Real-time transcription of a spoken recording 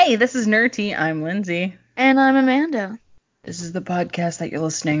Hey, this is Nerdy. I'm Lindsay. And I'm Amanda. This is the podcast that you're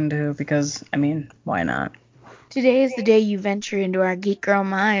listening to because, why not? Today is the day you venture into our geek girl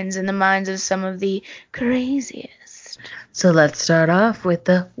minds and the minds of some of the craziest. So let's start off with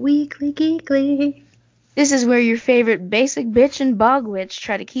the Weekly Geekly. This is where your favorite basic bitch and bog witch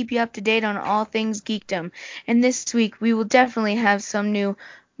try to keep you up to date on all things geekdom. And this week we will definitely have some new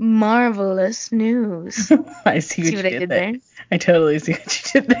marvelous news. I see See what what you I did did there. there? I totally see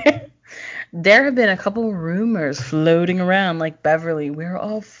what you did there. There have been a couple rumors floating around like Beverly. We're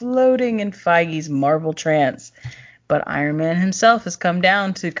all floating in Feige's Marvel trance. But Iron Man himself has come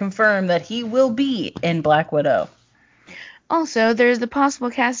down to confirm that he will be in Black Widow. Also, there's the possible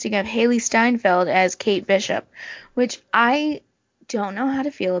casting of Haley Steinfeld as Kate Bishop, which I don't know how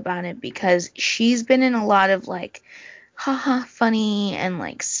to feel about it because she's been in a lot of haha funny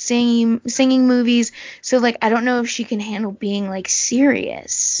and singing movies. So I don't know if she can handle being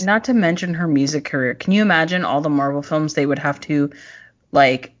serious. Not to mention her music career. Can you imagine all the Marvel films they would have to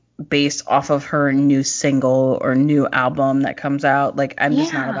like base off of her new single or new album that comes out? I'm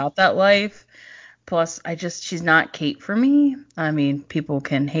just not Yeah. about that life. Plus, she's not Kate for me. People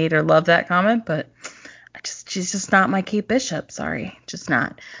can hate or love that comment, but she's just not my Kate Bishop. Sorry, just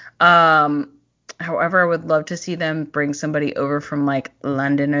not. However, I would love to see them bring somebody over from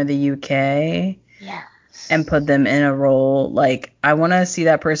London or the UK. Yes. And put them in a role. I want to see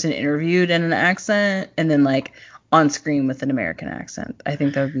that person interviewed in an accent and then on screen with an American accent. I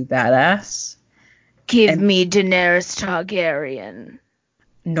think that would be badass. Give me Daenerys Targaryen.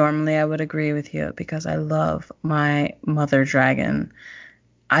 Normally I would agree with you because I love my mother dragon.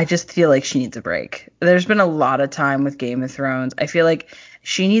 I just feel like she needs a break. There's been a lot of time with Game of Thrones. I feel like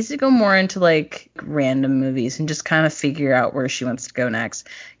she needs to go more into random movies and just kind of figure out where she wants to go next.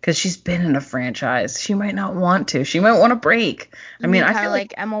 Because she's been in a franchise. She might not want to. She might want a break. I feel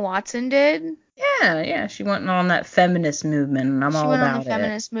like Emma Watson did. Yeah. She went on that feminist movement, and I'm all about it. She went on the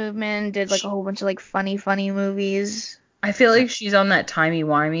feminist movement, did a whole bunch of funny movies. I feel like she's on that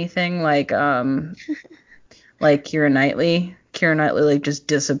timey-wimey thing, like Keira Knightley. Keira Knightley just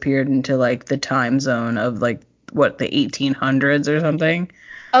disappeared into the time zone of the 1800s or something.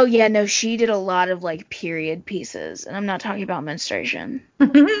 Oh yeah, no, she did a lot of period pieces, and I'm not talking about menstruation.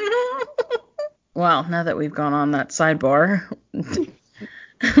 Well, now that we've gone on that sidebar.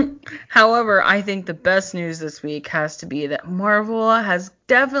 However, I think the best news this week has to be that Marvel has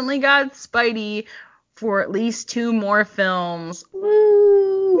definitely got Spidey for at least 2 more films.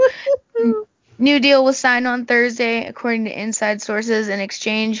 Woo! New deal was signed on Thursday, according to inside sources. In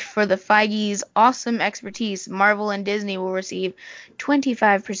exchange for the Feige's awesome expertise, Marvel and Disney will receive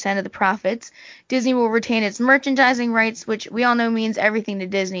 25% of the profits. Disney will retain its merchandising rights, which we all know means everything to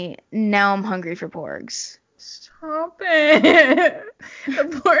Disney. Now I'm hungry for porgs. Stop it. The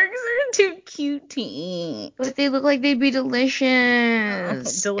porgs are too cute to eat. But they look like they'd be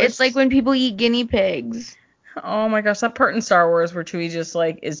delicious. Delicious. It's like when people eat guinea pigs. Oh my gosh, that part in Star Wars where Chewie just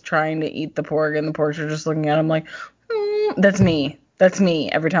is trying to eat the porg and the porgs are just looking at him that's me. That's me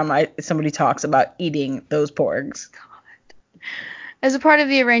every time somebody talks about eating those porgs. God. As a part of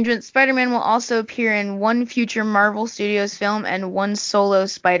the arrangement, Spider-Man will also appear in one future Marvel Studios film and one solo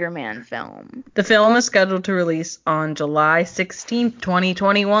Spider-Man film. The film is scheduled to release on July 16th,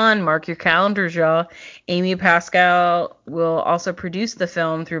 2021. Mark your calendars, y'all. Amy Pascal will also produce the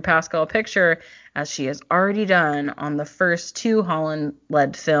film through Pascal Picture, as she has already done on the first 2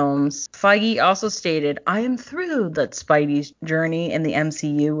 Holland-led films. Feige also stated, "I am thrilled that Spidey's journey in the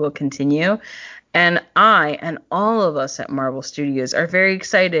MCU will continue, and I and all of us at Marvel Studios are very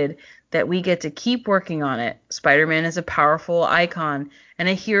excited that we get to keep working on it. Spider-Man is a powerful icon and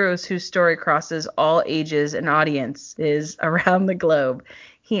a hero whose story crosses all ages and audiences around the globe.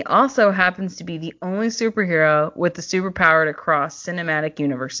 He also happens to be the only superhero with the superpower to cross cinematic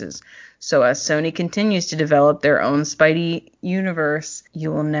universes. So as Sony continues to develop their own Spidey universe,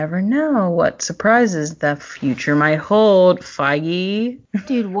 you will never know what surprises the future might hold." Feige.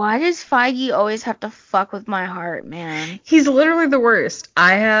 Dude, why does Feige always have to fuck with my heart, man? He's literally the worst.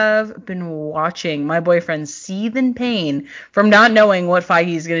 I have been watching my boyfriend seethe in pain from not knowing what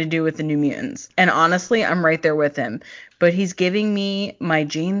Feige is going to do with the New Mutants. And honestly, I'm right there with him. But he's giving me my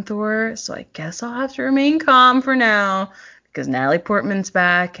Jane Thor, so I guess I'll have to remain calm for now. Because Natalie Portman's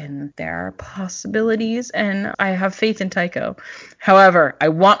back, and there are possibilities, and I have faith in Tycho. However, I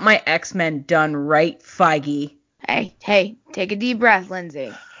want my X-Men done right, Feige. Hey, take a deep breath,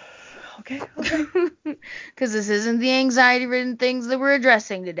 Lindsay. Okay. Because this isn't the anxiety-ridden things that we're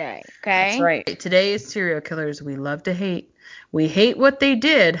addressing today, okay? That's right. Today's serial killers we love to hate We hate what they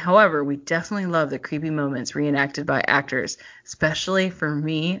did. However, we definitely love the creepy moments reenacted by actors, especially for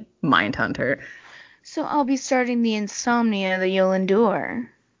me, Mindhunter. So I'll be starting the insomnia that you'll endure.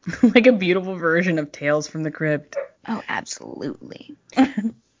 Like a beautiful version of Tales from the Crypt. Oh, absolutely.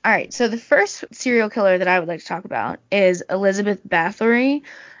 All right, so the first serial killer that I would like to talk about is Elizabeth Bathory.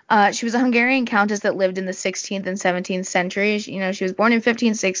 She was a Hungarian countess that lived in the 16th and 17th centuries. You know, she was born in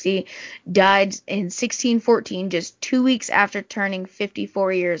 1560, died in 1614, just 2 weeks after turning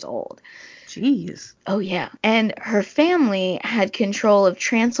 54 years old. Jeez. Oh, yeah. And her family had control of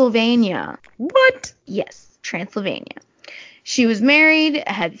Transylvania. What? Yes, Transylvania. She was married,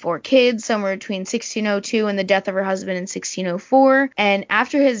 had 4 kids, somewhere between 1602 and the death of her husband in 1604. And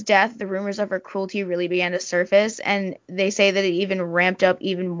after his death, the rumors of her cruelty really began to surface, and they say that it even ramped up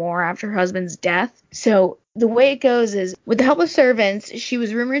even more after her husband's death. So the way it goes is, with the help of servants, she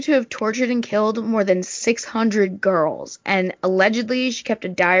was rumored to have tortured and killed more than 600 girls. And allegedly, she kept a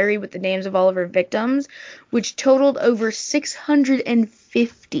diary with the names of all of her victims, which totaled over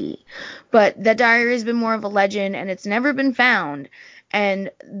 650. But that diary has been more of a legend, and it's never been found.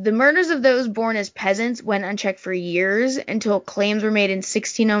 And the murders of those born as peasants went unchecked for years until claims were made in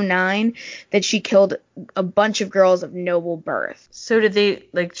 1609 that she killed a bunch of girls of noble birth. So did they,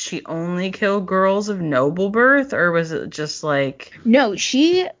 like, she only kill girls of noble birth, or was it just like... No,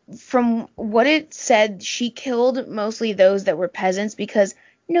 she, from what it said, she killed mostly those that were peasants because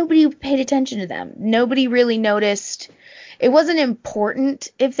nobody paid attention to them. Nobody really noticed. It wasn't important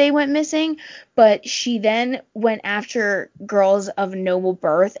if they went missing, but she then went after girls of noble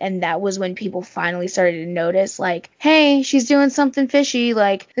birth, and that was when people finally started to notice, like, hey, she's doing something fishy.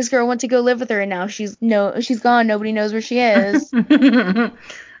 Like, this girl went to go live with her, and now she's gone. Nobody knows where she is.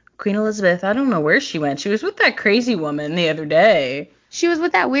 Queen Elizabeth, I don't know where she went. She was with that crazy woman the other day. She was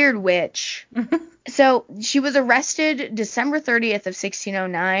with that weird witch. So she was arrested December 30th of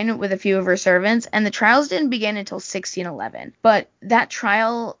 1609 with a few of her servants, and the trials didn't begin until 1611. But that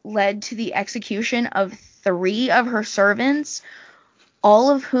trial led to the execution of 3 of her servants, all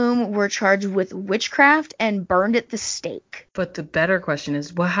of whom were charged with witchcraft and burned at the stake. But the better question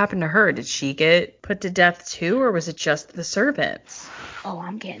is, what happened to her? Did she get put to death too, or was it just the servants? Oh,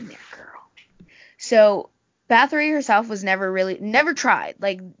 I'm getting there, girl. So Bathory herself was never tried.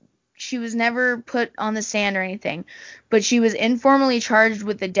 Like, she was never put on the stand or anything, but she was informally charged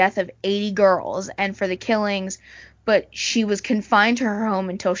with the death of 80 girls and for the killings, but she was confined to her home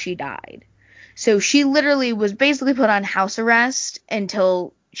until she died. So she literally was basically put on house arrest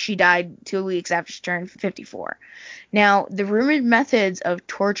until she died 2 weeks after she turned 54. Now, the rumored methods of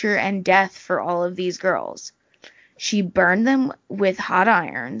torture and death for all of these girls: she burned them with hot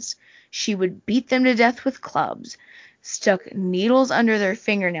irons, she would beat them to death with clubs, stuck needles under their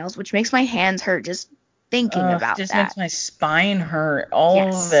fingernails, which makes my hands hurt just thinking about Just that. makes my spine hurt. All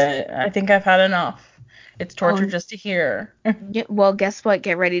Yes. of it. I think I've had enough. It's torture Oh, just to hear. Well, guess what?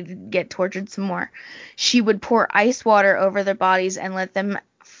 Get ready to get tortured some more. She would pour ice water over their bodies and let them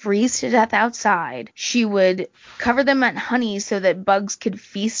freeze to death outside. She would cover them in honey so that bugs could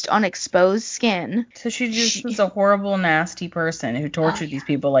feast on exposed skin. So she just was a horrible, nasty person who tortured these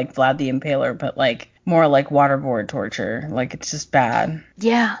people like Vlad the Impaler, but like more like waterboard torture. Like, it's just bad.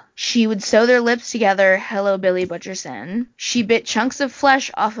 Yeah. She would sew their lips together. Hello, Billy Butcherson. She bit chunks of flesh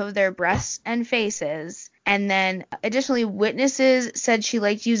off of their breasts and faces. And then, additionally, witnesses said she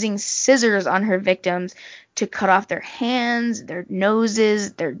liked using scissors on her victims to cut off their hands, their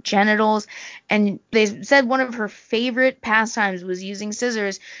noses, their genitals. And they said one of her favorite pastimes was using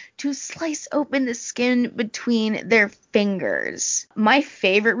scissors to slice open the skin between their fingers. My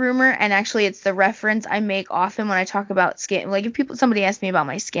favorite rumor, and actually it's the reference I make often when I talk about skin, like if somebody asks me about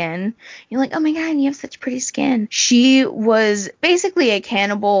my skin, you're like, oh my god, you have such pretty skin. She was basically a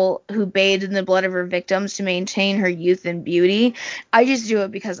cannibal who bathed in the blood of her victims to maintain her youth and beauty. I just do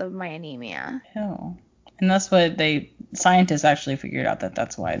it because of my anemia. Ew. And that's what scientists actually figured out,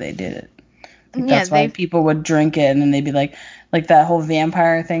 that's why they did it. Like, Yeah, that's why people would drink it, and then they'd be like that whole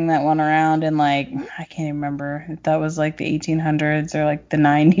vampire thing that went around, and like, I can't even remember if that was like the 1800s or like the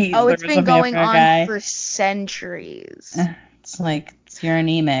 90s. Oh, it's There was been a going vampire on guy. for centuries. It's like, you're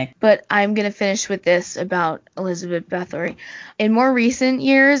anemic. But I'm going to finish with this about Elizabeth Bathory. In more recent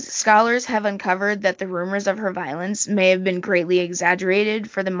years, scholars have uncovered that the rumors of her violence may have been greatly exaggerated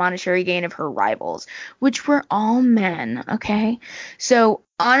for the monetary gain of her rivals, which were all men, okay? So,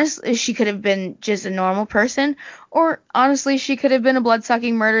 honestly, she could have been just a normal person, or honestly, she could have been a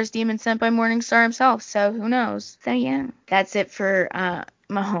blood-sucking murderous demon sent by Morningstar himself, so who knows? So, yeah, that's it for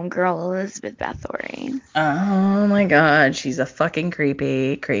my homegirl Elizabeth Bathory. Oh my god, she's a fucking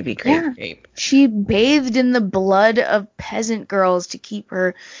creepy. Yeah. She bathed in the blood of peasant girls to keep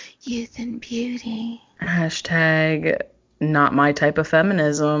her youth and beauty. Hashtag not my type of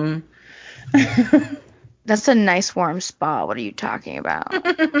feminism. That's a nice warm spot. What are you talking about?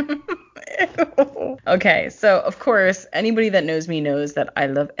 Okay, so of course, anybody that knows me knows that I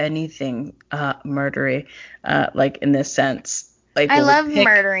love anything murdery, like in this sense. Like I love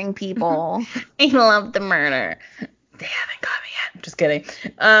murdering people. I love the murder. They haven't got me yet. I'm just kidding.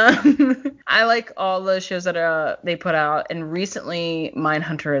 I like all the shows that they put out, and recently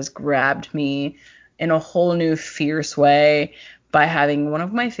Mindhunter has grabbed me in a whole new fierce way by having one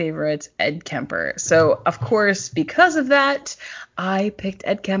of my favorites, Ed Kemper. So, of course, because of that, I picked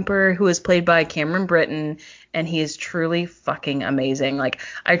Ed Kemper, who is played by Cameron Britton, and he is truly fucking amazing. Like,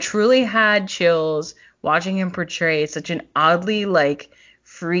 I truly had chills watching him portray such an oddly, like,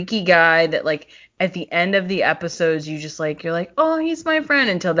 freaky guy that, like, at the end of the episodes, you're like, oh, he's my friend,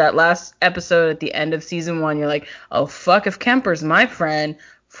 until that last episode at the end of season 1, you're like, oh, fuck, if Kemper's my friend,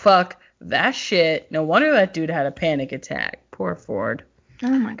 fuck that shit. No wonder that dude had a panic attack. Poor Ford. Oh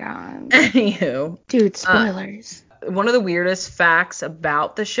my god. Anywho. Dude, spoilers. One of the weirdest facts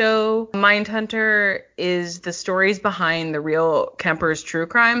about the show, Mindhunter, is the stories behind the real Kemper's true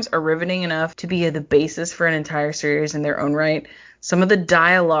crimes are riveting enough to be the basis for an entire series in their own right. Some of the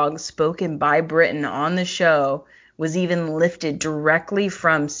dialogue spoken by Britton on the show was even lifted directly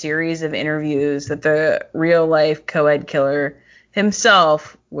from series of interviews that the real-life co-ed killer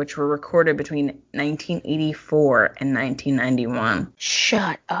himself, which were recorded between 1984 and 1991.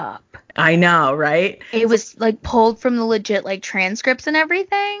 Shut up. I know, right? It was like pulled from the legit like transcripts and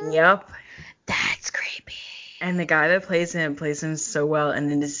everything? Yep. That's creepy. And the guy that plays him so well, and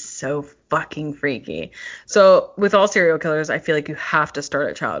it is so fucking freaky. So with all serial killers, I feel like you have to start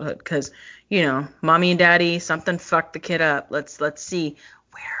at childhood because, you know, mommy and daddy, something fucked the kid up. Let's see,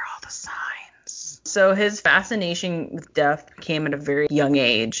 where are all the signs? So his fascination with death came at a very young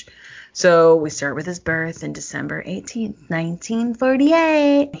age. So we start with his birth in December 18th,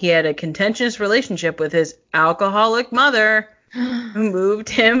 1948. He had a contentious relationship with his alcoholic mother, who moved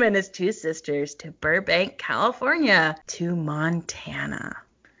him and his 2 sisters to Burbank, California, to Montana,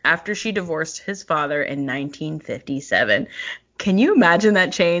 after she divorced his father in 1957. Can you imagine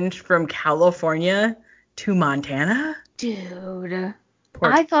that change from California to Montana? Dude.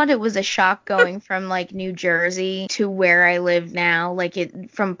 I thought it was a shock going from like New Jersey to where I live now, like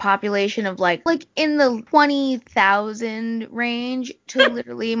it from population of like in the 20,000 range to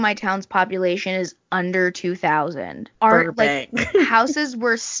literally my town's population is under 2,000. Our like houses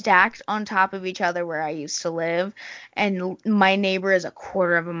were stacked on top of each other where I used to live, and my neighbor is a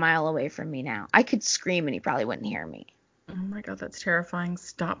quarter of a mile away from me now. I could scream and he probably wouldn't hear me. Oh my god, that's terrifying.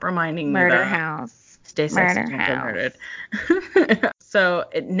 Stop reminding me Murder that. house. Stay sexy, don't get murdered. So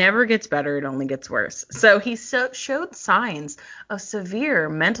it never gets better, it only gets worse. So he showed signs of severe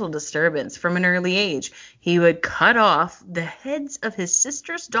mental disturbance from an early age. He would cut off the heads of his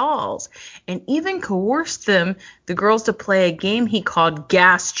sister's dolls and even coerced the girls to play a game he called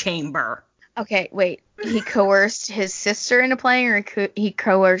Gas Chamber. Okay, wait. He coerced his sister into playing, or he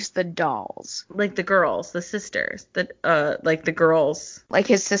coerced the dolls? Like the girls, the sisters, like the girls. Like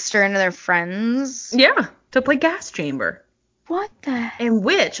his sister and their friends? Yeah, to play Gas Chamber. What the? And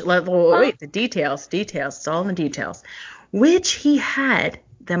which, wait, the details, it's all in the details. Which he had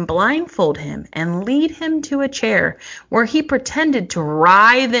them blindfold him and lead him to a chair where he pretended to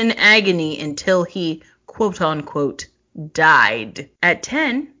writhe in agony until he, quote unquote, died. At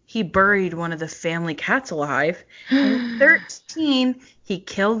 10, he buried one of the family cats alive. And 13, he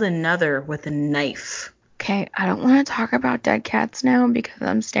killed another with a knife. Okay, I don't want to talk about dead cats now because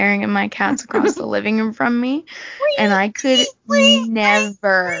I'm staring at my cats across the living room from me. And I could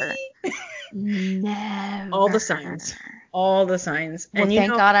never. All the signs. Well, and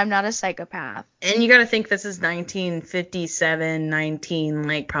thank God I'm not a psychopath. And you got to think this is 1957,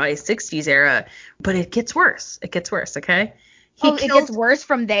 probably 60s era. But it gets worse. Okay? It gets worse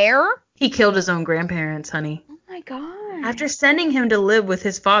from there? He killed his own grandparents, honey. Oh my God. After sending him to live with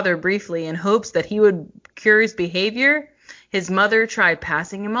his father briefly in hopes that he would cure his behavior, his mother tried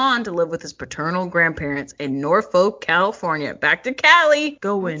passing him on to live with his paternal grandparents in Norfolk, California. Back to Cali.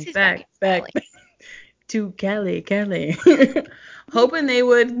 Going back to Cali. Hoping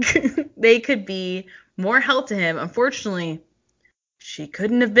they could be more help to him. Unfortunately, she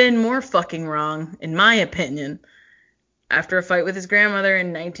couldn't have been more fucking wrong, in my opinion. After a fight with his grandmother in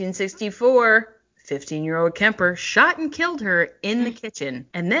 1964, 15-year-old Kemper shot and killed her in the kitchen.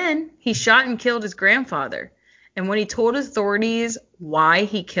 And then he shot and killed his grandfather. And when he told authorities why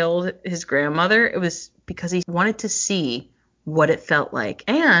he killed his grandmother, it was because he wanted to see what it felt like,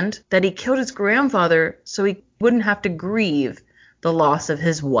 and that he killed his grandfather so he wouldn't have to grieve the loss of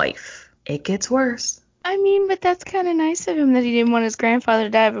his wife. It gets worse. I mean, but that's kind of nice of him that he didn't want his grandfather to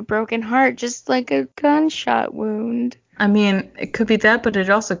die of a broken heart, just like a gunshot wound. I mean, it could be that, but it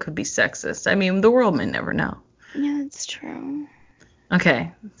also could be sexist. I mean, the world may never know. Yeah, that's true.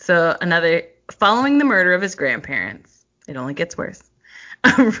 Okay, so following the murder of his grandparents, it only gets worse.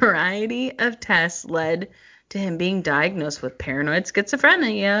 A variety of tests led to him being diagnosed with paranoid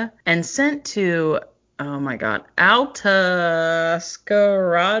schizophrenia and sent to, oh my God,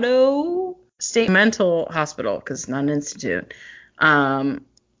 Atascadero State Mental Hospital, because it's not an institute.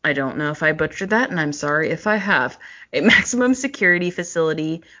 I don't know if I butchered that, and I'm sorry if I have. A maximum security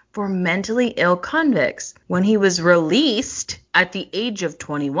facility for mentally ill convicts. When he was released at the age of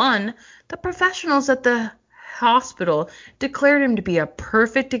 21, the professionals at the hospital declared him to be a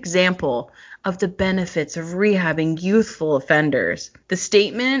perfect example of the benefits of rehabbing youthful offenders. The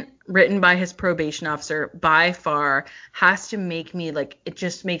statement written by his probation officer by far has to make me it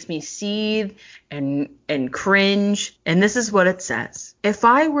just makes me seethe and cringe. And this is what it says. If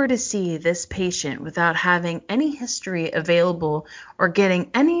I were to see this patient without having any history available or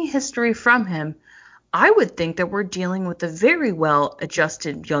getting any history from him, I would think that we're dealing with a very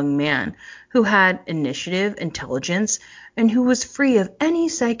well-adjusted young man who had initiative, intelligence, and who was free of any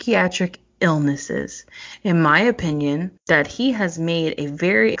psychiatric illnesses. In my opinion, that he has made a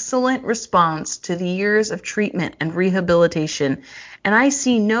very excellent response to the years of treatment and rehabilitation, and I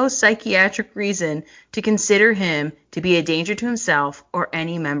see no psychiatric reason to consider him to be a danger to himself or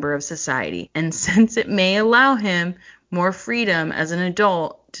any member of society. And since it may allow him more freedom as an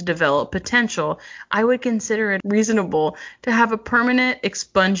adult to develop potential, I would consider it reasonable to have a permanent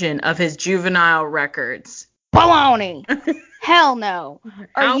expungement of his juvenile records. Baloney! Hell no.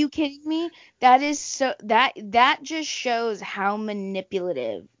 Are How- you kidding me? That is so that just shows how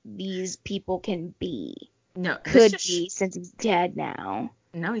manipulative these people can be. No, Could be since he's dead now.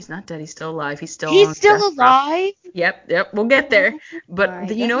 No, he's not dead. He's still alive. He's still He's on still death row. alive? Yep, we'll get there. But my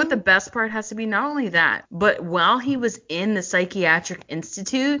you know what the God. best part has to be? Not only that, but while he was in the psychiatric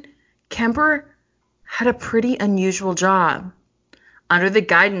institute, Kemper had a pretty unusual job. Under the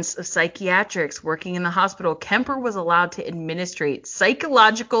guidance of psychiatrists working in the hospital, Kemper was allowed to administrate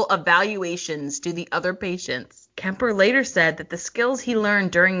psychological evaluations to the other patients. Kemper later said that the skills he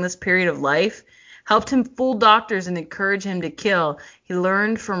learned during this period of life helped him fool doctors and encourage him to kill. He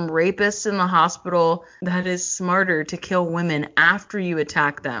learned from rapists in the hospital that it is smarter to kill women after you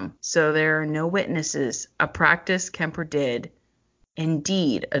attack them. So there are no witnesses, a practice Kemper did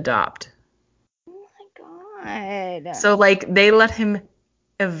indeed adopt. Oh my God. So they let him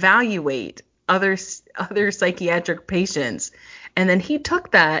evaluate other psychiatric patients, and then he took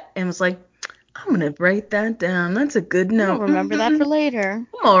that and was like, I'm gonna write that down. That's a good note. I'll remember that for later.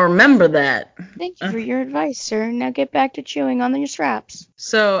 I'll remember that. Thank you for your advice, sir. Now get back to chewing on your straps.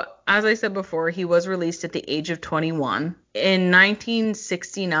 So, as I said before, he was released at the age of 21. In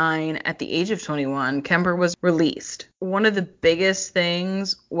 1969, at the age of 21, Kemper was released. One of the biggest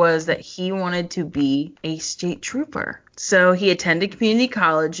things was that he wanted to be a state trooper. So he attended community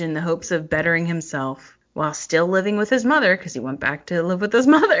college in the hopes of bettering himself while still living with his mother, because he went back to live with his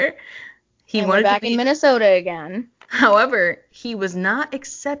mother. We're back in Minnesota again. However, he was not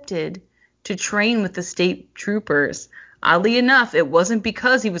accepted to train with the state troopers. Oddly enough, it wasn't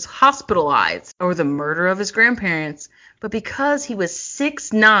because he was hospitalized or the murder of his grandparents, but because he was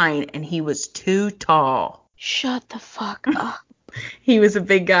 6'9" and he was too tall. Shut the fuck up. He was a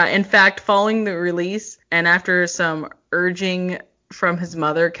big guy. In fact, following the release and after some urging from his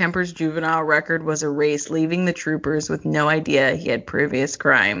mother, Kemper's juvenile record was erased, leaving the troopers with no idea he had previous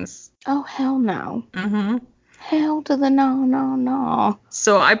crimes. Oh, hell no. Mm-hmm. Hell to the no.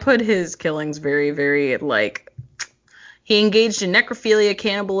 So I put his killings very, very, he engaged in necrophilia,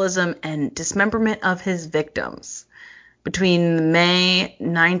 cannibalism, and dismemberment of his victims. Between May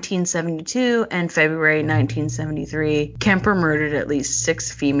 1972 and February 1973, Kemper murdered at least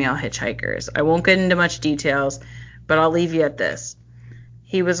 6 female hitchhikers. I won't get into much details, but I'll leave you at this.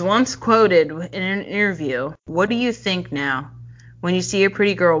 He was once quoted in an interview, "What do you think now when you see a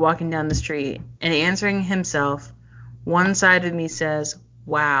pretty girl walking down the street?" And answering himself, "One side of me says,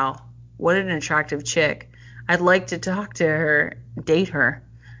 wow, what an attractive chick. I'd like to talk to her, date her.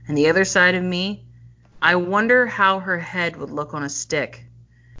 And the other side of me, I wonder how her head would look on a stick."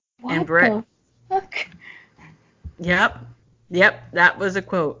 What And Brett, the fuck? Yep, that was a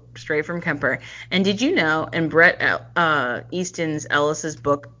quote straight from Kemper. And did you know in Bret Easton Ellis's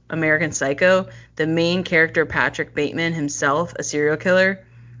book, American Psycho, the main character Patrick Bateman himself, a serial killer,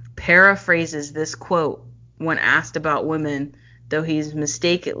 paraphrases this quote when asked about women, though he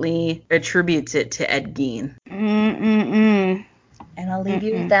mistakenly attributes it to Ed Gein. And I'll leave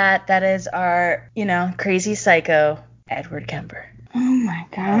you with that. That is our, crazy psycho, Edward Kemper. Oh my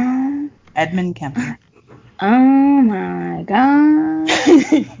god. Edmund Kemper. Oh my god.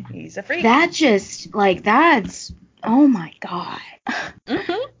 He's a freak. That just, that's, oh my god.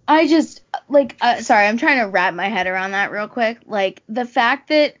 Mm-hmm. I just, sorry, I'm trying to wrap my head around that real quick. Like, the fact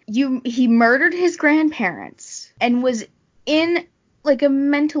that he murdered his grandparents and was in, a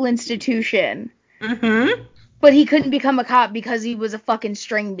mental institution. Mm-hmm. But he couldn't become a cop because he was a fucking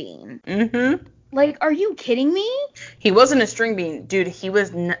string bean. Mm-hmm. Are you kidding me? He wasn't a string bean. Dude, he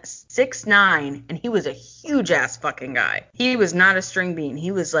was 6'9", and he was a huge-ass fucking guy. He was not a string bean.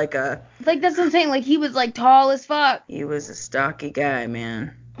 He was like a... that's what I'm saying. He was, tall as fuck. He was a stocky guy,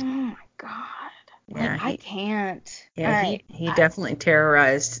 man. Oh, my God. Yeah, I can't. Yeah, right. he definitely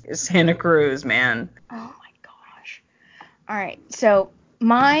terrorized Santa Cruz, man. Oh, my gosh. All right, so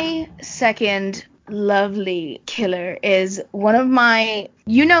my second lovely killer is one of my,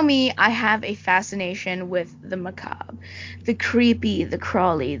 you know me, I have a fascination with the macabre, the creepy, the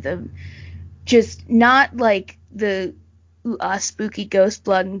crawly, the just not the spooky ghost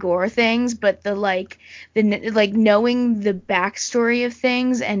blood and gore things, but the knowing the backstory of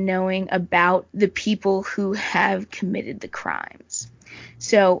things and knowing about the people who have committed the crimes.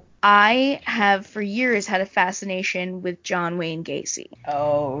 So I have for years had a fascination with John Wayne Gacy.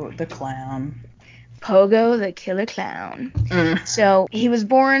 Oh, the clown. Pogo the Killer Clown. So he was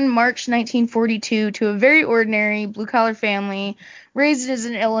born March 1942 to a very ordinary blue-collar family, raised as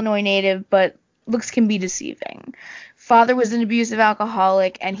an Illinois native, but looks can be deceiving. Father was an abusive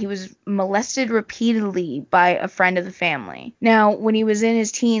alcoholic, and he was molested repeatedly by a friend of the family. Now, when he was in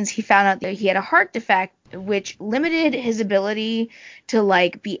his teens, he found out that he had a heart defect, which limited his ability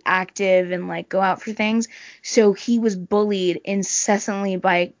to be active and go out for things. So he was bullied incessantly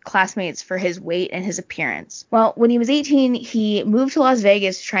by classmates for his weight and his appearance. Well, when he was 18, he moved to Las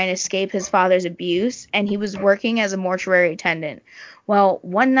Vegas to try and escape his father's abuse, and he was working as a mortuary attendant. Well,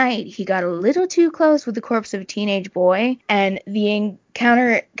 one night he got a little too close with the corpse of a teenage boy, and the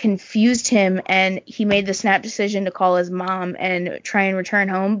encounter confused him, and he made the snap decision to call his mom and try and return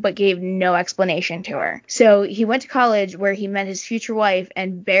home, but gave no explanation to her. So he went to college, where he met his future wife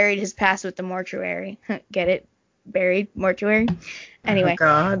and buried his past with the mortuary. Get it? Buried mortuary? Anyway, oh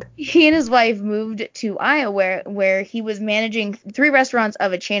God. He and his wife moved to Iowa, where he was managing 3 restaurants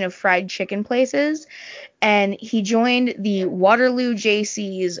of a chain of fried chicken places, and he joined the Waterloo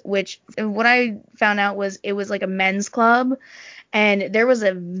JCs, which what I found out was it was like a men's club, and there was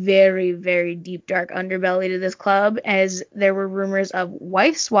a very, very deep, dark underbelly to this club, as there were rumors of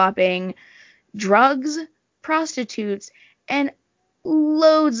wife swapping, drugs, prostitutes, and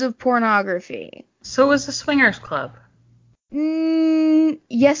loads of pornography. So it was a swingers club.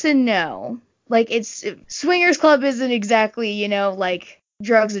 Yes and no. Swingers club isn't exactly,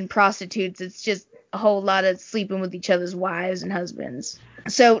 drugs and prostitutes. It's just a whole lot of sleeping with each other's wives and husbands.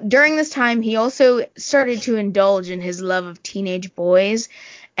 So during this time, he also started to indulge in his love of teenage boys,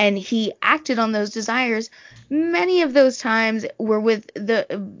 and he acted on those desires. Many of those times were with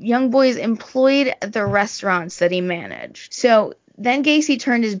the young boys employed at the restaurants that he managed. So then Gacy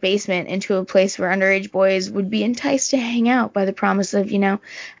turned his basement into a place where underage boys would be enticed to hang out by the promise of,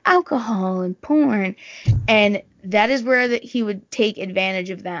 alcohol and porn. And that is where he would take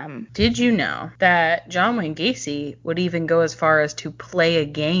advantage of them. Did you know that John Wayne Gacy would even go as far as to play a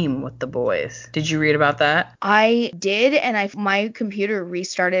game with the boys? Did you read about that? I did, and my computer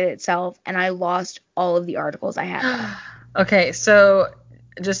restarted itself, and I lost all of the articles I had. Okay, so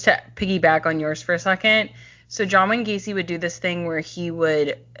just to piggyback on yours for a second. So John Wayne Gacy would do this thing where he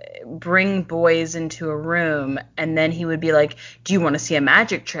would bring boys into a room, and then he would be like, do you want to see a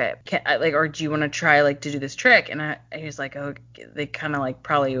magic trick? Or do you want to try to do this trick? And he was like, oh, they kind of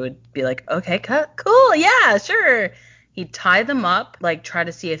probably would be like, okay, cool, yeah, sure. He'd tie them up, try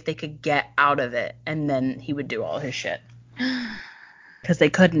to see if they could get out of it, and then he would do all his shit. Because they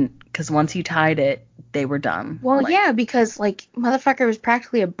couldn't, because once he tied it, they were done. Well, yeah, because motherfucker was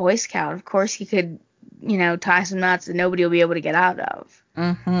practically a Boy Scout. Of course he could tie some knots that nobody will be able to get out of.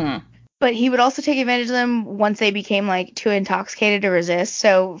 Mm-hmm. But he would also take advantage of them once they became, too intoxicated to resist.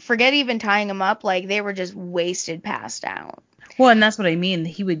 So forget even tying them up. They were just wasted, passed out. Well, and that's what I mean.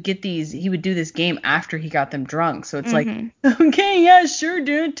 He would do this game after he got them drunk. So it's okay, yeah, sure,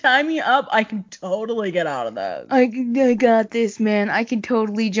 dude, tie me up. I can totally get out of that. I got this, man. I can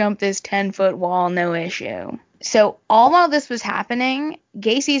totally jump this 10-foot wall, no issue. So all while this was happening,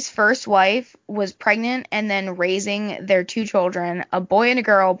 Gacy's first wife was pregnant and then raising their 2 children, a boy and a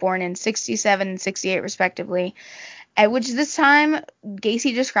girl born in 67 and 68 respectively, at which this time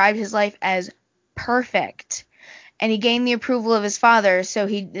Gacy described his life as perfect. And he gained the approval of his father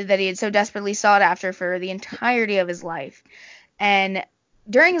that he had so desperately sought after for the entirety of his life. And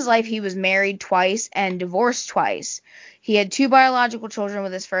during his life, he was married twice and divorced twice. He had 2 biological children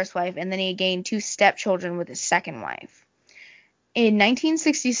with his first wife, and then he gained 2 stepchildren with his second wife. In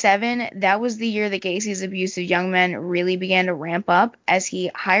 1967, that was the year that Gacy's abuse of young men really began to ramp up, as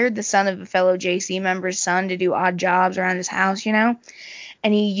he hired the son of a fellow JC member's son to do odd jobs around his house,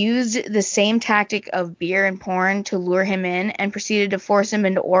 and he used the same tactic of beer and porn to lure him in and proceeded to force him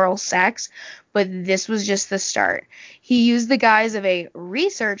into oral sex, but this was just the start. He used the guise of a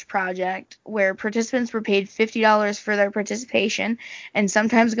research project where participants were paid $50 for their participation, and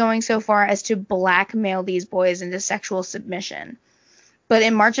sometimes going so far as to blackmail these boys into sexual submission. But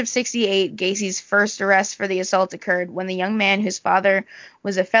in March of 68, Gacy's first arrest for the assault occurred when the young man whose father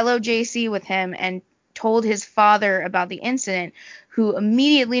was a fellow JC with him and told his father about the incident, who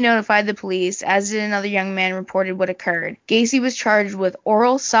immediately notified the police, as did another young man reported what occurred. Gacy was charged with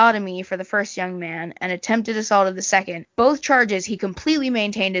oral sodomy for the first young man and attempted assault of the second. Both charges he completely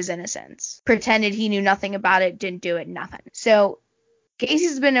maintained his innocence, pretended he knew nothing about it, didn't do it, nothing. So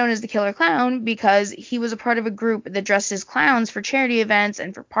Gacy's been known as the Killer Clown because he was a part of a group that dressed as clowns for charity events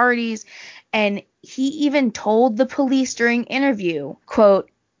and for parties, and he even told the police during interview, quote,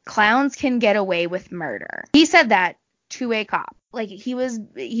 "Clowns can get away with murder." He said that to a cop. Like, he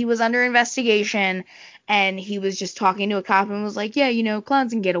was under investigation, and he was just talking to a cop and was like, yeah,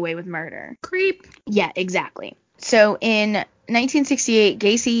 clowns can get away with murder. Creep. Yeah, exactly. So in 1968,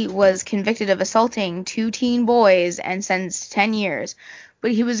 Gacy was convicted of assaulting 2 teen boys and sentenced to 10 years,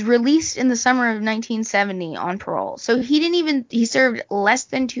 but he was released in the summer of 1970 on parole. So he served less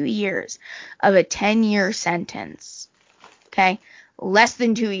than 2 years of a 10-year sentence. Okay? Less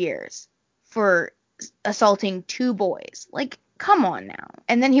than 2 years for assaulting 2 boys. Like, come on now.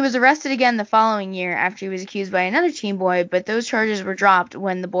 And then he was arrested again the following year after he was accused by another teen boy, but those charges were dropped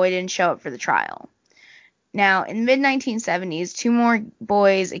when the boy didn't show up for the trial. Now, in the mid-1970s, 2 more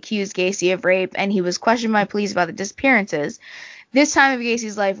boys accused Gacy of rape, and he was questioned by police about the disappearances. This time of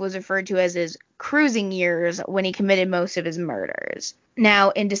Gacy's life was referred to as his cruising years, when he committed most of his murders.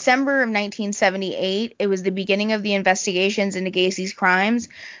 Now, in December of 1978, it was the beginning of the investigations into Gacy's crimes,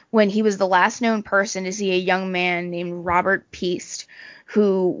 when he was the last known person to see a young man named Robert Piest,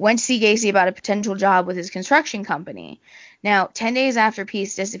 who went to see Gacy about a potential job with his construction company. Now, 10 days after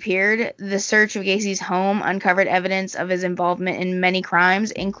Piest disappeared, the search of Gacy's home uncovered evidence of his involvement in many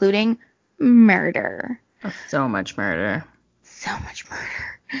crimes, including murder. So much murder. So much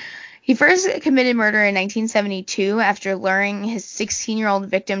murder. He first committed murder in 1972 after luring his 16-year-old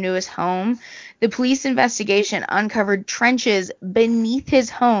victim to his home. The police investigation uncovered trenches beneath his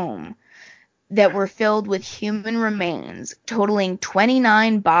home that were filled with human remains, totaling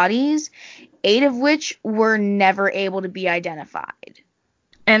 29 bodies, 8 of which were never able to be identified.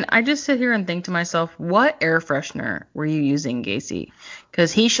 And I just sit here and think to myself, what air freshener were you using, Gacy?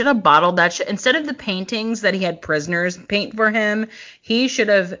 Because he should have bottled that shit. Instead of the paintings that he had prisoners paint for him, he should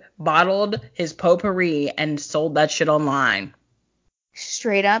have bottled his potpourri and sold that shit online.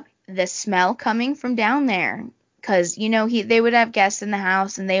 Straight up, the smell coming from down there. Because, they would have guests in the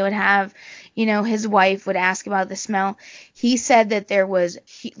house, and they would have, his wife would ask about the smell. He said that there was,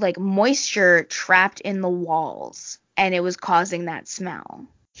 moisture trapped in the walls, and it was causing that smell.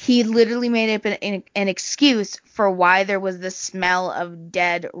 He literally made up an excuse for why there was the smell of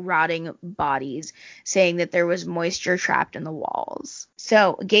dead, rotting bodies, saying that there was moisture trapped in the walls.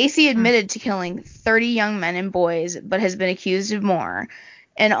 So Gacy admitted to killing 30 young men and boys, but has been accused of more.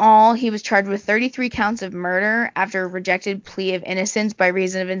 In all, he was charged with 33 counts of murder after a rejected plea of innocence by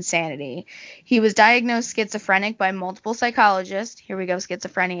reason of insanity. He was diagnosed schizophrenic by multiple psychologists. Here we go,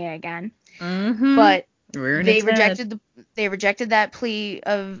 schizophrenia again. Mm-hmm. But they rejected that plea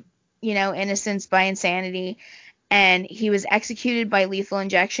of, innocence by insanity, and he was executed by lethal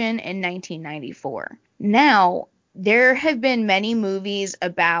injection in 1994. Now, there have been many movies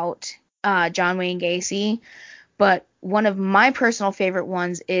about John Wayne Gacy, but one of my personal favorite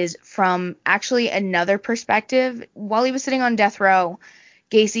ones is from actually another perspective. While he was sitting on death row,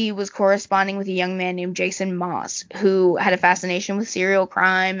 Gacy was corresponding with a young man named Jason Moss, who had a fascination with serial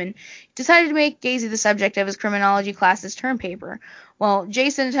crime and decided to make Gacy the subject of his criminology class's term paper. Well,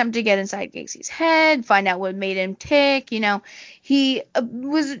 Jason attempted to get inside Gacy's head, find out what made him tick. He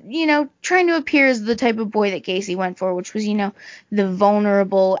was, trying to appear as the type of boy that Gacy went for, which was, the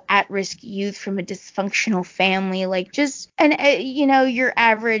vulnerable, at-risk youth from a dysfunctional family, like just your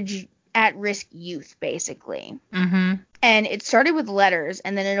average at-risk youth, basically. Mm-hmm. And it started with letters,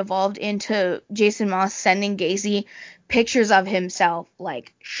 and then it evolved into Jason Moss sending Gacy pictures of himself,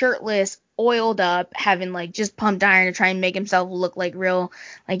 like shirtless, oiled up, having like just pumped iron to try and make himself look like real,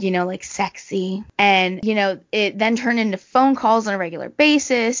 like sexy. And it then turned into phone calls on a regular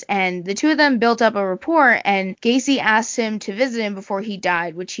basis, and the two of them built up a rapport, and Gacy asked him to visit him before he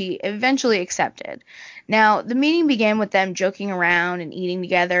died, which he eventually accepted. Now, the meeting began with them joking around and eating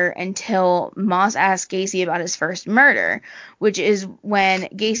together until Moss asked Gacy about his first murder, which is when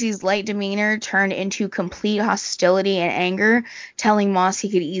Gacy's light demeanor turned into complete hostility and anger, telling Moss he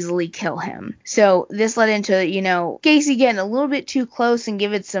could easily kill him. So this led into, Gacy getting a little bit too close and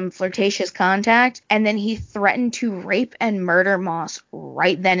giving some flirtatious contact, and then he threatened to rape and murder Moss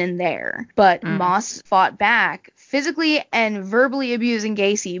right then and there. But Moss fought back, physically and verbally abusing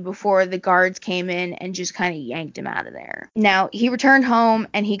Gacy before the guards came in and just kind of yanked him out of there. Now, he returned home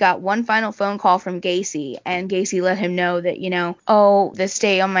and he got one final phone call from Gacy, and Gacy let him know that, the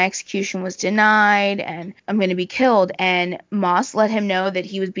stay on my execution was denied and I'm going to be killed. And Moss let him know that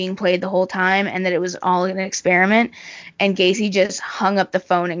he was being played the whole time and that it was all an experiment. And Gacy just hung up the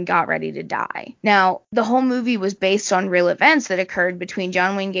phone and got ready to die. Now, the whole movie was based on real events that occurred between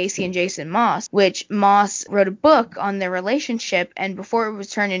John Wayne Gacy and Jason Moss, which Moss wrote a book on their relationship, and before it was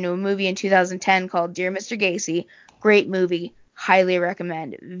turned into a movie in 2010 called Dear Mr. Gacy. Great movie. Highly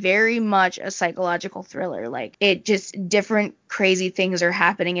recommend. Very much a psychological thriller. Like, it just, different crazy things are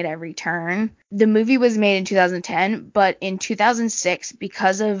happening at every turn. The movie was made in 2010, but in 2006,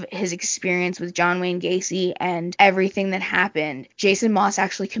 because of his experience with John Wayne Gacy and everything that happened, Jason Moss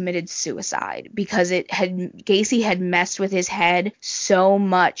actually committed suicide because Gacy had messed with his head so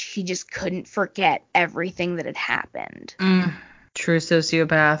much he just couldn't forget everything that had happened. True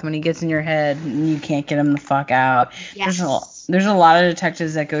sociopath. When he gets in your head, you can't get him the fuck out. Yes. There's a lot of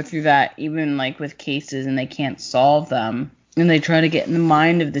detectives that go through that, even like with cases, and they can't solve them. And they try to get in the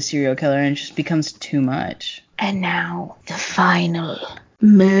mind of the serial killer, and it just becomes too much. And now, the final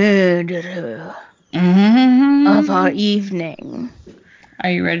murderer of our evening.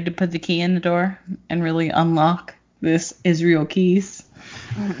 Are you ready to put the key in the door and really unlock this Israel Keys?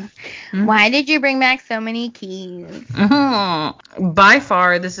 Why did you bring back so many keys? By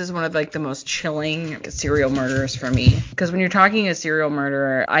far, this is one of like the most chilling serial murderers for me. Because when you're talking a serial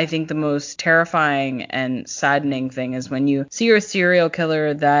murderer, I think the most terrifying and saddening thing is when you see a serial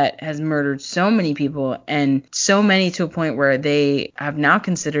killer that has murdered so many people, and so many to a point where they have now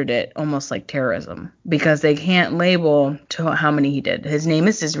considered it almost like terrorism because they can't label to how many he did. His name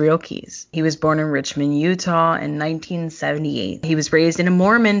is Israel Keys. He was born in Richmond, Utah in 1978. He was raised in a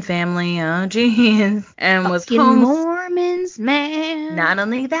Mormon family, oh jeez, and was Mormons, man. Not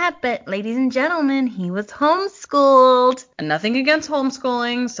only that, but ladies and gentlemen, he was homeschooled. And nothing against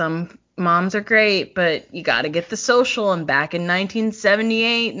homeschooling. Some moms are great, but you gotta get the social. And back in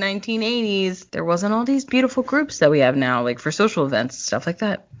 1978, 1980s, there wasn't all these beautiful groups that we have now, like for social events, stuff like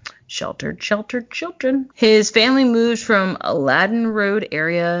that. Sheltered children. His family moved from Aladdin Road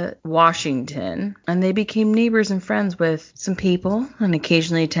area, Washington, and they became neighbors and friends with some people and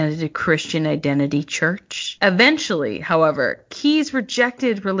occasionally attended a Christian Identity church. Eventually, however, Keys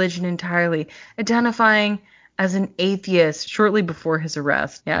rejected religion entirely, identifying as an atheist shortly before his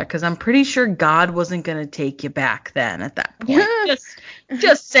arrest. Yeah, because I'm pretty sure God wasn't going to take you back then at that point.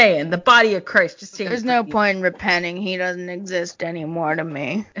 Just saying, the body of Christ. Just saying. There's no point in repenting. He doesn't exist anymore to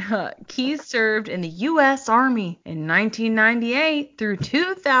me. Keys served in the U.S. Army in 1998 through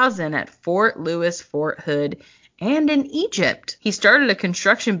 2000 at Fort Lewis, Fort Hood, and in Egypt. He started a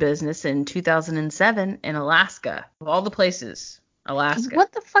construction business in 2007 in Alaska. Of all the places, Alaska.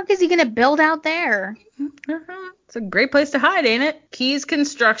 What the fuck is he gonna build out there? It's a great place to hide, ain't it? Keys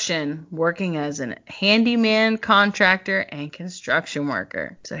Construction, working as a handyman, contractor, and construction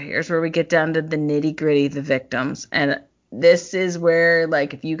worker. So here's where we get down to the nitty gritty, the victims. And this is where,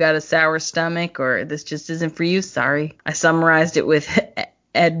 like, if you got a sour stomach or this just isn't for you, sorry. I summarized it with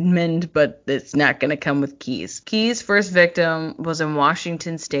Edmund, but it's not going to come with Keyes. Keyes' first victim was in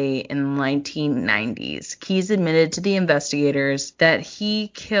Washington State in the 1990s. Keyes admitted to the investigators that he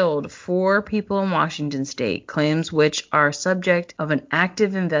killed 4 people in Washington State, claims which are subject of an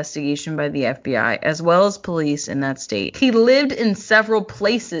active investigation by the FBI as well as police in that state. He lived in several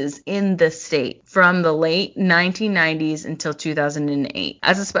places in the state from the late 1990s until 2008.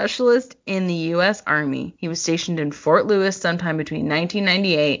 As a specialist in the U.S. Army, he was stationed in Fort Lewis sometime between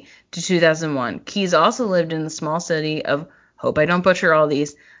 1998 to 2001. Keyes also lived in the small city of, hope I don't butcher all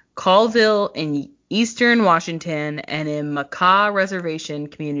these, Colville in eastern Washington and in Makah Reservation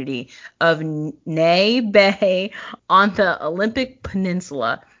community of Nye Bay on the Olympic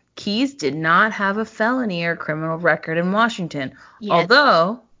Peninsula. Keyes did not have a felony or criminal record in Washington,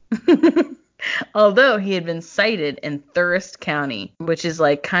 although he had been cited in Thirst County, which is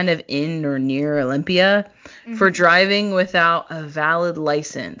like kind of in or near Olympia, for driving without a valid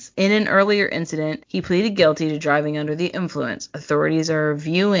license. In an earlier incident, he pleaded guilty to driving under the influence. Authorities are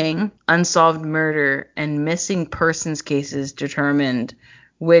reviewing unsolved murder and missing persons cases determined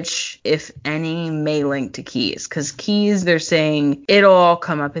which, if any, may link to Keyes. Because Keyes, they're saying it'll all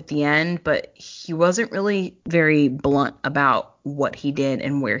come up at the end, but he wasn't really very blunt about what he did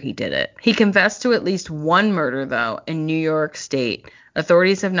and where he did it. He confessed to at least one murder, though, in New York State.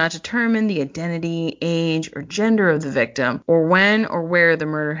 Authorities have not determined the identity, age, or gender of the victim, or when or where the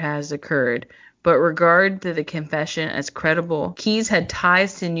murder has occurred, but regard the confession as credible. Keyes had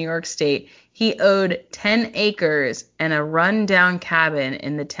ties to New York State. He owed 10 acres and a run-down cabin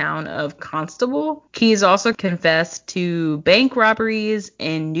in the town of Constable. Keyes also confessed to bank robberies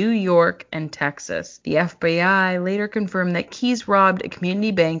in New York and Texas. The FBI later confirmed that Keyes robbed a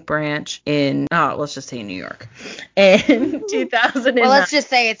community bank branch in, let's just say New York, in 2009. Well, let's just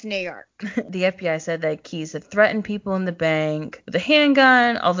say it's New York. The FBI said that Keyes had threatened people in the bank with a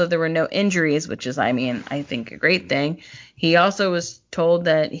handgun, although there were no injuries, which is, I think, a great thing. He also was told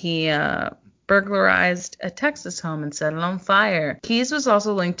that he burglarized a Texas home and set it on fire. Keyes was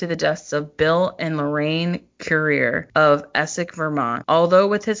also linked to the deaths of Bill and Lorraine Currier of Essex, Vermont. Although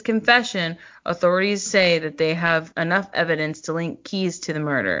with his confession, authorities say that they have enough evidence to link Keyes to the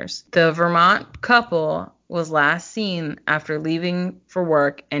murders. The Vermont couple was last seen after leaving for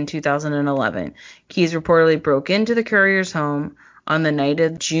work in 2011. Keyes reportedly broke into the Currier's home on the night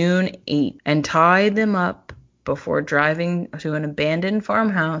of June 8th and tied them up before driving to an abandoned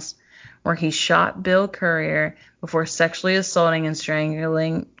farmhouse where he shot Bill Currier before sexually assaulting and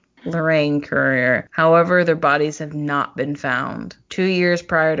strangling Lorraine Currier. However, their bodies have not been found. 2 years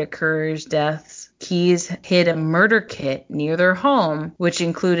prior to Currier's deaths, Keyes hid a murder kit near their home, which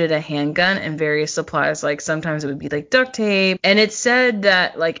included a handgun and various supplies, like sometimes it would be like duct tape. And it said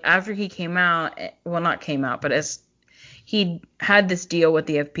that like after he came out, well, not came out, but as he had this deal with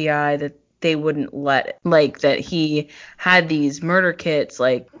the FBI that they wouldn't let, like that he had these murder kits,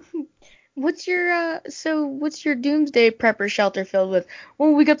 like. What's your doomsday prepper shelter filled with?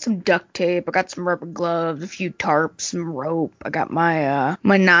 Well, we got some duct tape, I got some rubber gloves, a few tarps, some rope, I got my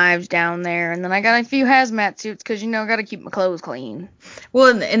my knives down there, and then I got a few hazmat suits because I gotta keep my clothes clean.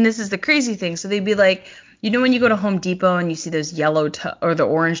 Well, and this is the crazy thing. So they'd be like, when you go to Home Depot and you see those yellow or the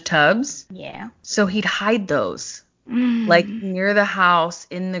orange tubs? Yeah. So he'd hide those. Like near the house,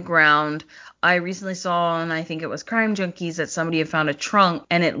 in the ground. I recently saw, and I think it was Crime Junkies, that somebody had found a trunk,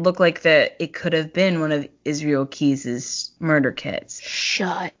 and it looked like that it could have been one of Israel Keyes' murder kits.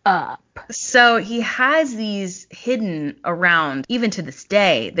 Shut up. So he has these hidden around. Even to this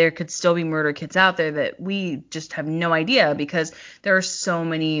day, there could still be murder kits out there that we just have no idea, because there are so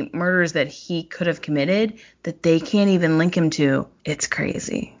many murders that he could have committed that they can't even link him to. It's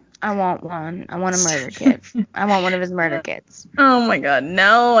crazy. I want one. I want a murder kit. I want one of his murder kits. Oh my god,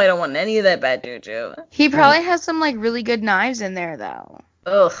 no, I don't want any of that bad juju. He probably has some like really good knives in there though.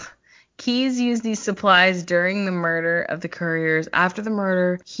 Ugh. Keyes used these supplies during the murder of the Curriers. After the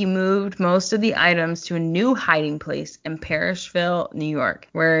murder, he moved most of the items to a new hiding place in Parrishville, New York,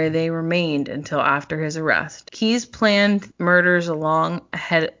 where they remained until after his arrest. Keyes planned murders a long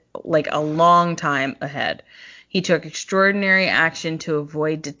time ahead. He took extraordinary action to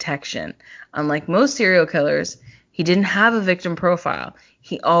avoid detection. Unlike most serial killers, he didn't have a victim profile.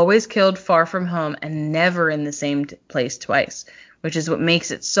 He always killed far from home and never in the same place twice, which is what makes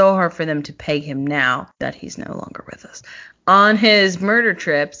it so hard for them to peg him now that he's no longer with us. On his murder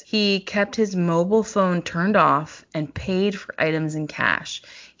trips, he kept his mobile phone turned off and paid for items in cash.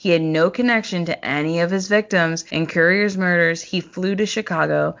 He had no connection to any of his victims. In Currier's murders, he flew to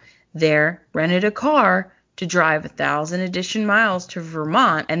Chicago, there rented a car to drive 1,000 additional miles to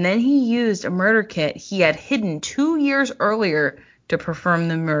Vermont, and then he used a murder kit he had hidden 2 years earlier to perform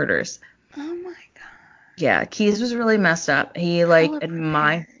the murders. Oh my god. Yeah, Keyes was really messed up. He Hella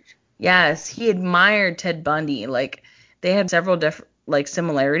admired. prepared. Yes, he admired Ted Bundy. Like, they had several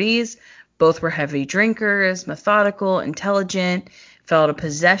similarities. Both were heavy drinkers, methodical, intelligent, felt a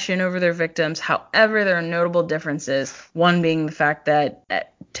possession over their victims. However, there are notable differences. One being the fact that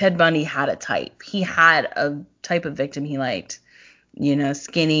Ted Bundy had a type. He had a type of victim he liked. You know,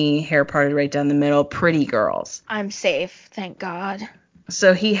 skinny, hair parted right down the middle, pretty girls. I'm safe, thank God.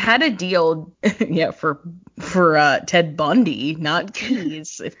 So he had a deal, yeah, for Ted Bundy, not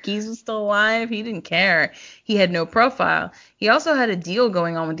Keyes. If Keyes was still alive, he didn't care. He had no profile. He also had a deal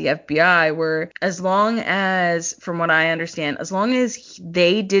going on with the FBI where, as long as, from what I understand, as long as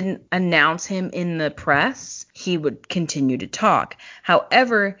they didn't announce him in the press, he would continue to talk.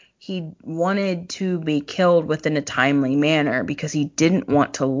 However, he wanted to be killed within a timely manner because he didn't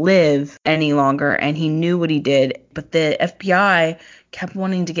want to live any longer, and he knew what he did. But the FBI kept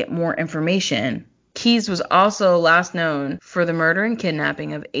wanting to get more information. Keyes was also last known for the murder and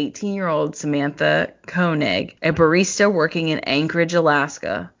kidnapping of 18-year-old Samantha Koenig, a barista working in Anchorage,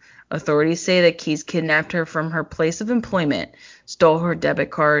 Alaska. Authorities say that Keyes kidnapped her from her place of employment, stole her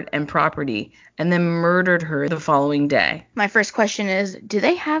debit card and property, and then murdered her the following day. My first question is, do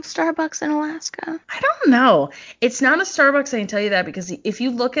they have Starbucks in Alaska? I don't know. It's not a Starbucks, I can tell you that, because if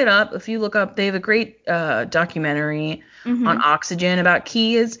you look up, they have a great documentary on Oxygen about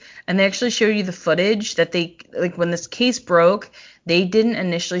Keyes, and they actually show you the footage that they, like, when this case broke, they didn't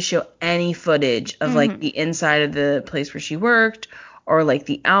initially show any footage of, like, the inside of the place where she worked, or like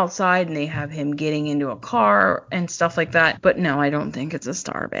the outside, and they have him getting into a car and stuff like that. But no, I don't think it's a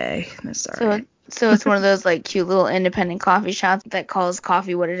Starbucks. Sorry. So it's one of those like cute little independent coffee shops that calls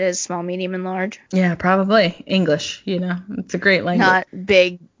coffee what it is, small, medium, and large. Yeah, probably English. You know, it's a great language. Not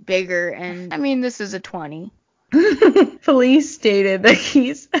bigger, and I mean this is a 20. Police stated that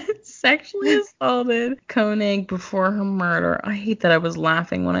Keyes sexually assaulted Koenig before her murder. I hate that I was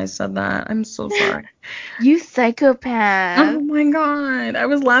laughing when I said that. I'm so sorry. You psychopath. Oh my god. I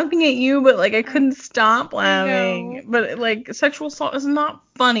was laughing at you, but like I couldn't stop laughing. No. But like sexual assault is not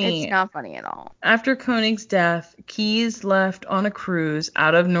funny. It's not funny at all. After Koenig's death, Keyes left on a cruise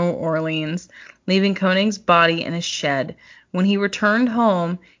out of New Orleans, leaving Koenig's body in a shed. When he returned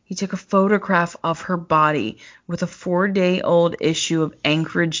home, he took a photograph of her body with a 4-day-old issue of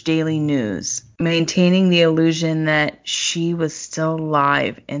Anchorage Daily News, maintaining the illusion that she was still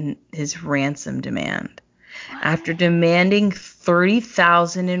alive in his ransom demand. What? After demanding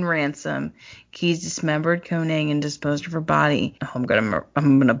 $30,000 in ransom, Keyes dismembered Koenig and disposed of her body. Oh, I'm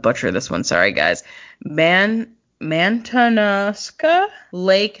gonna butcher this one. Sorry, guys. Matanuska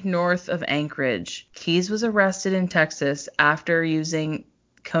Lake, north of Anchorage. Keyes was arrested in Texas after using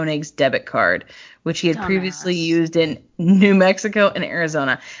Koenig's debit card, which he had previously used in New Mexico and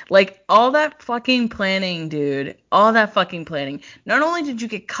Arizona. Like, all that fucking planning, dude. All that fucking planning. Not only did you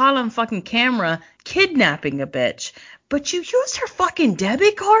get caught on fucking camera kidnapping a bitch, but you used her fucking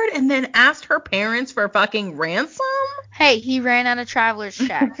debit card and then asked her parents for fucking ransom? Hey, he ran out of traveler's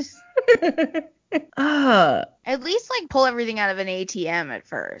checks. At least like pull everything out of an ATM at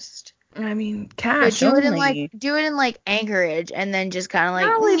first. I mean, cash only. Do it in like Anchorage and then just kind of like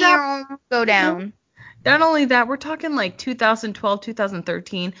Not only that, go down. Not only that, we're talking like 2012,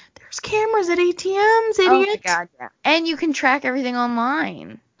 2013. There's cameras at ATMs, idiot. Oh my god, yeah. And you can track everything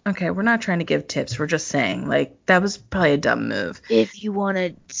online. Okay, we're not trying to give tips. We're just saying, like, that was probably a dumb move. If you want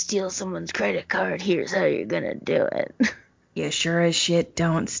to steal someone's credit card, here's how you're gonna do it. You sure as shit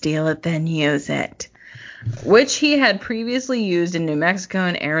don't steal it, then use it. Which he had previously used in New Mexico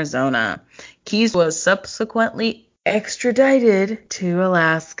and Arizona. Keyes was subsequently extradited to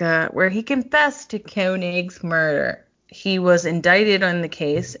Alaska, where he confessed to Koenig's murder. He was indicted on the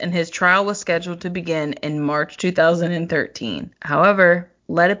case, and his trial was scheduled to begin in March 2013. However,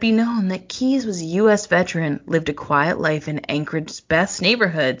 let it be known that Keyes was a U.S. veteran, lived a quiet life in Anchorage's best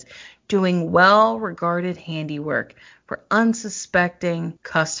neighborhoods, doing well-regarded handiwork for unsuspecting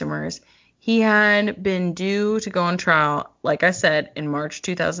customers. He had been due to go on trial, like I said, in March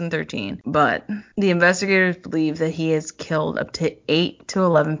 2013, but the investigators believe that he has killed up to 8 to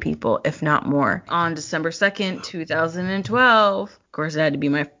 11 people, if not more. On December 2nd, 2012, of course it had to be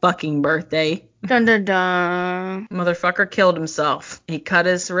my fucking birthday, Dun dun dun. motherfucker killed himself. He cut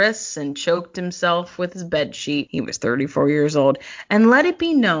his wrists and choked himself with his bedsheet. He was 34 years old. And let it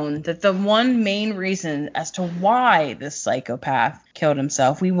be known that the one main reason as to why this psychopath killed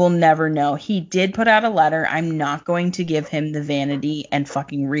himself. We will never know. He did put out a letter. I'm not going to give him the vanity and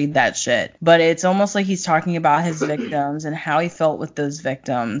fucking read that shit. But it's almost like he's talking about his victims and how he felt with those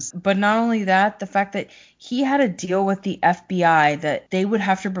victims. But not only that, the fact that he had a deal with the FBI that they would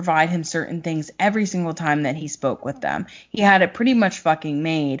have to provide him certain things every single time that he spoke with them. He had it pretty much fucking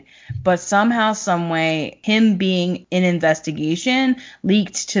made. But somehow, some way, him being in investigation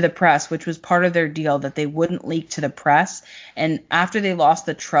leaked to the press, which was part of their deal that they wouldn't leak to the press. And after they lost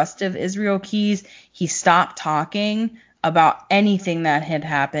the trust of Israel Keyes, he stopped talking about anything that had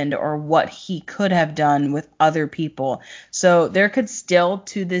happened or what he could have done with other people. So there could still,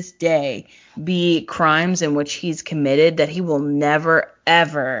 to this day, be crimes in which he's committed that he will never,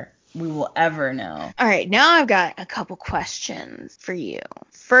 ever, we will ever know. All right, now I've got a couple questions for you.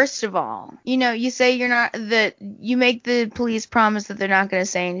 First of all, you say you make the police promise that they're not going to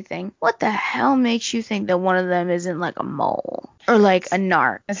say anything. What the hell makes you think that one of them isn't like a mole or like a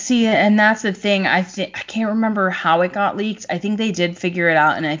narc? See, and that's the thing. I can't remember how it got leaked. I think they did figure it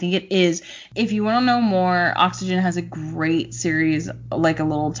out, and I think it is. If you want to know more, Oxygen has a great series, like a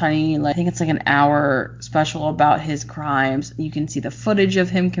little tiny, I think it's like an hour special about his crimes. You can see the footage of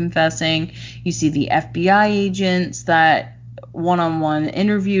him confessing. You see the FBI agents that one-on-one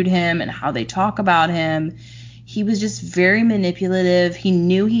interviewed him and how they talk about him. He was just very manipulative. He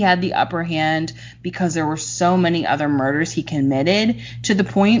knew he had the upper hand because there were so many other murders he committed, to the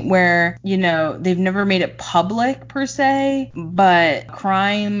point where, they've never made it public per se, but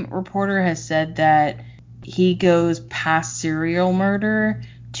Crime Reporter has said that he goes past serial murder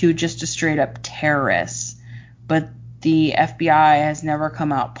to just a straight up terrorist. But the FBI has never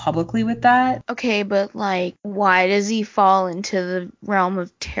come out publicly with that. Okay, but why does he fall into the realm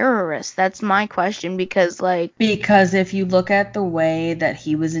of terrorists? That's my question, because if you look at the way that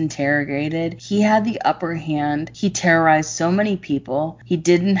he was interrogated, he had the upper hand. He terrorized so many people. He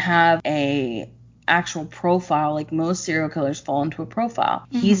didn't have a actual profile like most serial killers fall into a profile.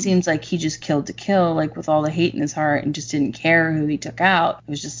 Mm-hmm. He seems like he just killed to kill, with all the hate in his heart, and just didn't care who he took out.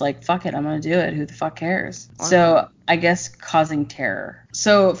 It was just fuck it, I'm gonna do it. Who the fuck cares? Wow. So I guess causing terror.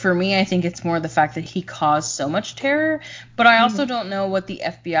 So for me, I think it's more the fact that he caused so much terror, but I also don't know what the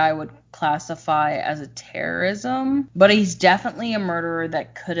FBI would classify as a terrorism. But he's definitely a murderer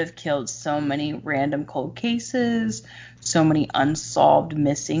that could have killed so many random cold cases, so many unsolved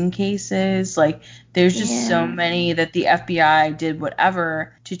missing cases. There's just so many that the FBI did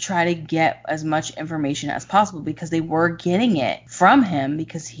whatever to try to get as much information as possible, because they were getting it from him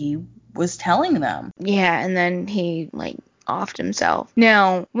because he was telling them. Yeah, and then he offed himself.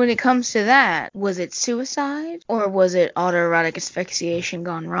 Now, when it comes to that, was it suicide or was it autoerotic asphyxiation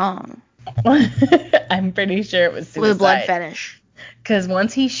gone wrong? I'm pretty sure it was suicide. With a blood fetish. Because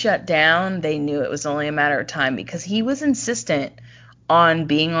once he shut down, they knew it was only a matter of time, because he was insistent on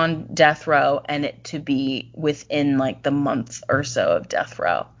being on death row and it to be within the month or so of death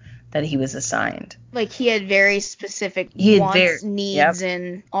row that he was assigned. He had very specific wants, needs,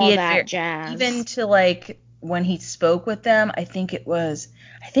 and all that jazz. Even to when he spoke with them, I think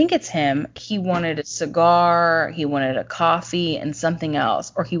it's him. He wanted a cigar, he wanted a coffee, and something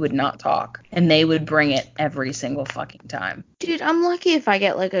else, or he would not talk. And they would bring it every single fucking time. Dude, I'm lucky if I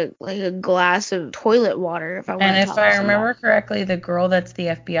get a glass of toilet water if I want to talk to someone. And if I remember correctly, the girl that's the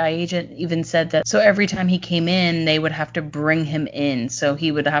FBI agent even said that. So every time he came in, they would have to bring him in. So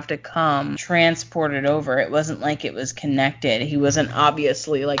he would have to come transported over. It wasn't like it was connected. He wasn't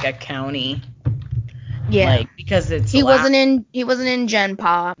obviously a county. Yeah. Because it's he wasn't in Gen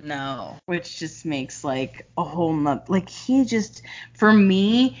Pop. No, which just makes a whole nother, he just, for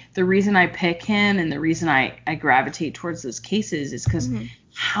me, the reason I pick him and the reason I gravitate towards those cases is because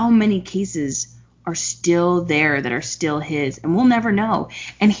how many cases are still there that are still his, and we'll never know.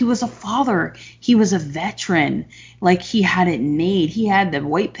 And he was a father. He was a veteran. He had it made. He had the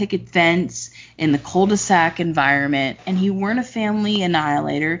white picket fence in the cul-de-sac environment, and you weren't a family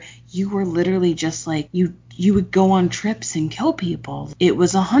annihilator. You were literally just you would go on trips and kill people. It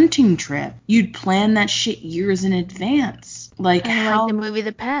was a hunting trip. You'd plan that shit years in advance. Like the movie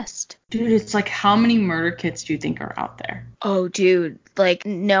The Pest. Dude, it's how many murder kits do you think are out there? Oh, dude.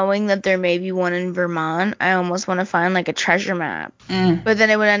 Knowing that there may be one in Vermont, I almost want to find a treasure map. But then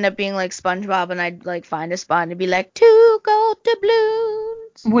it would end up being SpongeBob, and I'd find a spot and it'd be 2 gold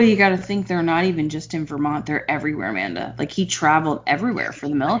doubloons. Well, you gotta think they're not even just in Vermont. They're everywhere, Amanda. He traveled everywhere for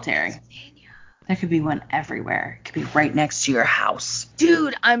the military. There could be one everywhere. It could be right next to your house.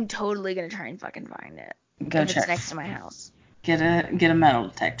 Dude, I'm totally gonna try and fucking find it. Go if check. It's next to my house. Get a metal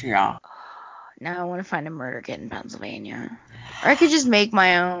detector, y'all. Now I want to find a murder kit in Pennsylvania. Or I could just make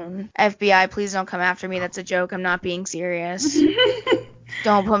my own. FBI, please don't come after me. That's a joke. I'm not being serious.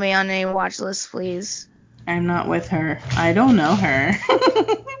 Don't put me on any watch lists, please. I'm not with her. I don't know her.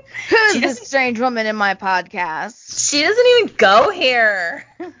 Who's this strange woman in my podcast? She doesn't even go here.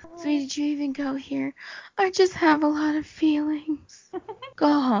 Sweetie, did you even go here? I just have a lot of feelings. Go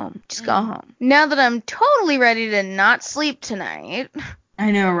home. Just go home. Now that I'm totally ready to not sleep tonight. I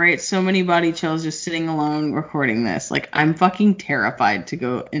know, right? So many body chills just sitting alone recording this. Like, I'm fucking terrified to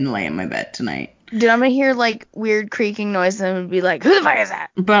go and lay in my bed tonight. Dude, I'm gonna hear, like, weird creaking noise and I'm gonna be like, who the fuck is that?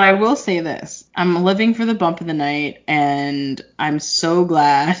 But I will say this. I'm living for the bump of the night, and I'm so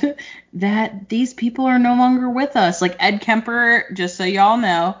glad that these people are no longer with us. Like, Ed Kemper, just so y'all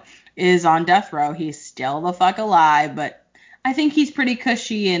know, is on death row. He's still the fuck alive, but I think he's pretty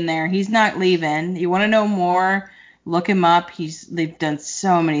cushy in there. He's not leaving. You want to know more? Look him up. They've done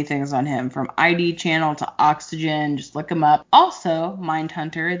so many things on him, from ID Channel to Oxygen. Just look him up. Also,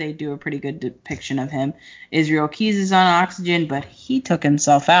 Mindhunter, they do a pretty good depiction of him. Israel Keys is on Oxygen, but he took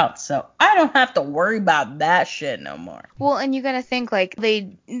himself out, so I don't have to worry about that shit no more. Well, and you gotta think, like,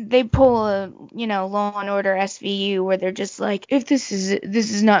 they pull a, Law and Order SVU where they're just like, if this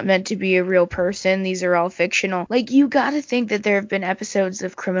is not meant to be a real person, these are all fictional. Like, you gotta think that there have been episodes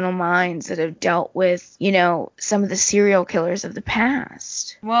of Criminal Minds that have dealt with, some of the serial killers of the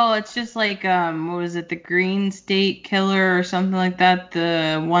past. Well, it's just like, what was it, the Green State Killer or something like that?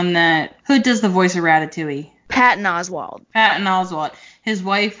 The one who does the voice of Ratatouille? Patton Oswalt. Patton Oswalt. His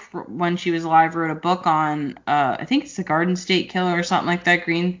wife, when she was alive, wrote a book on, I think it's the Garden State Killer or something like that.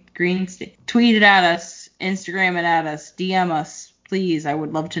 Green State. Tweet it at us, Instagram it at us, DM us. Please, I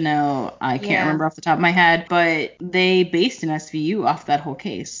would love to know. I can't remember off the top of my head, but they based an SVU off that whole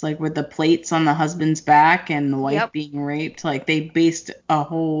case, like with the plates on the husband's back and the wife being raped. Like, they based a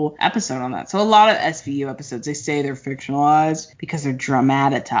whole episode on that. So a lot of SVU episodes, they say they're fictionalized because they're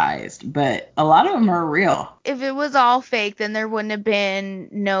dramatized, but a lot of them are real. If it was all fake, then there wouldn't have been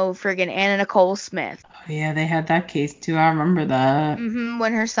no friggin' Anna Nicole Smith. Oh, yeah, they had that case too. I remember that.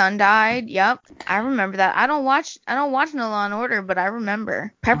 When her son died. Yep, I remember that. I don't watch No Law and Order, but I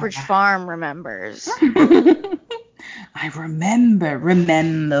remember. Pepperidge Farm remembers. I remember when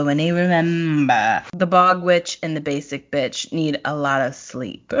I remember. The Bog Witch and the Basic Bitch need a lot of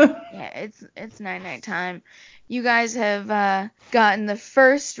sleep. Yeah, it's night time. You guys have gotten the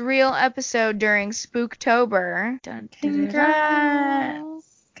first real episode during Spooktober. Dun,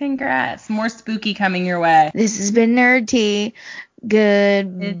 Congrats. More spooky coming your way. This has been Nerd Tea.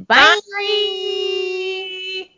 Goodbye.